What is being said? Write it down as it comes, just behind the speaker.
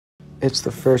It's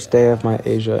the first day of my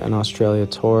Asia and Australia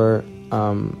tour.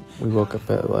 We woke up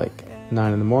at like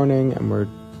 9 in the morning and we're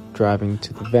driving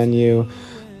to the venue.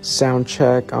 Sound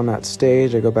check on that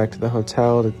stage. I go back to the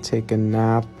hotel to take a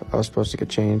nap. I was supposed to get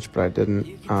changed, but I didn't.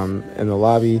 In the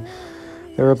lobby,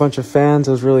 there were a bunch of fans.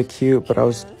 It was really cute, but I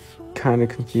was kind of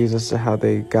confused as to how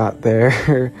they got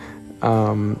there.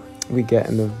 We get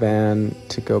in the van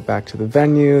to go back to the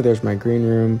venue. There's my green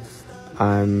room.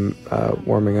 I'm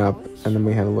warming up, and then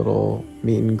we had a little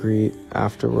meet and greet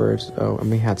afterwards. Oh, and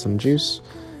we had some juice.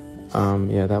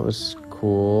 Yeah, that was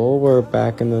cool. We're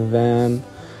back in the van,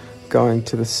 going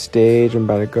to the stage. I'm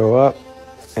about to go up,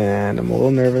 and I'm a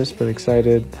little nervous but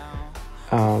excited.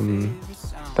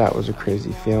 That was a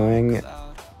crazy feeling.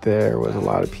 There was a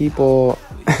lot of people,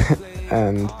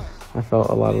 and I felt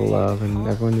a lot of love, and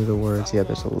everyone knew the words. Yeah,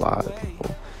 there's a lot of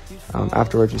people.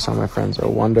 Afterwards, we saw my friends Oh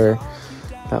Wonder.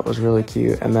 That was really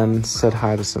cute, and then said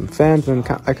hi to some fans, and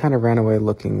I kind of ran away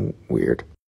looking weird.